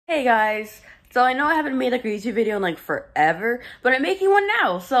Hey guys, so I know I haven't made like a YouTube video in like forever, but I'm making one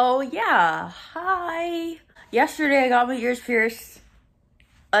now, so yeah, hi. Yesterday I got my ears pierced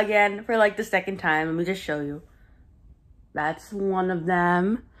again for like the second time. Let me just show you. That's one of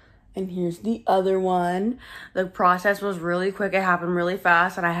them, and here's the other one. The process was really quick, it happened really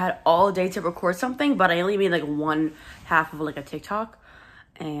fast, and I had all day to record something, but I only made like one half of like a TikTok,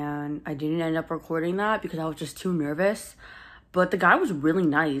 and I didn't end up recording that because I was just too nervous. But the guy was really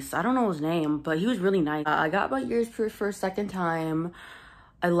nice. I don't know his name, but he was really nice. I got my ears pierced for a second time.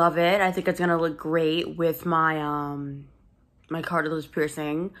 I love it. I think it's gonna look great with my my cartilage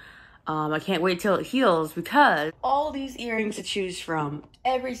piercing. I can't wait till it heals because all these earrings to choose from.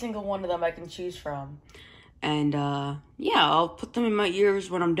 Every single one of them I can choose from. And yeah, I'll put them in my ears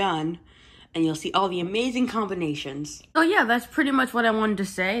when I'm done, and you'll see all the amazing combinations. So yeah, that's pretty much what I wanted to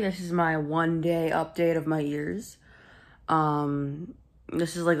say. This is my 1-day update of my ears.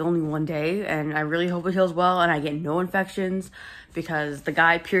 This is like only 1 day, and I really hope it heals well and I get no infections, because the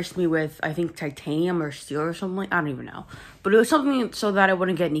guy pierced me with, I think, titanium or steel or something. I don't even know, but it was something so that I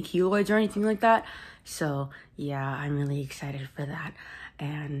wouldn't get any keloids or anything like that. So yeah, I'm really excited for that,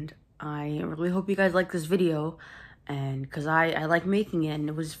 and I really hope you guys like this video, and because I like making it and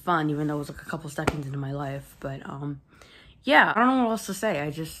it was fun, even though it was like a couple seconds into my life. But yeah, I don't know what else to say.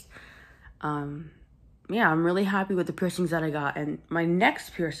 I just yeah, I'm really happy with the piercings that I got. And my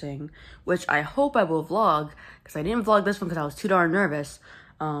next piercing, which I hope I will vlog, because I didn't vlog this one because I was too darn nervous,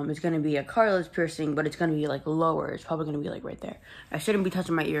 is going to be a cartilage piercing, but it's going to be like lower. It's probably going to be like right there. I shouldn't be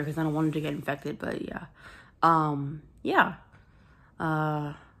touching my ear because I don't want it to get infected, but yeah. Yeah.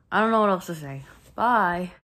 I don't know what else to say. Bye.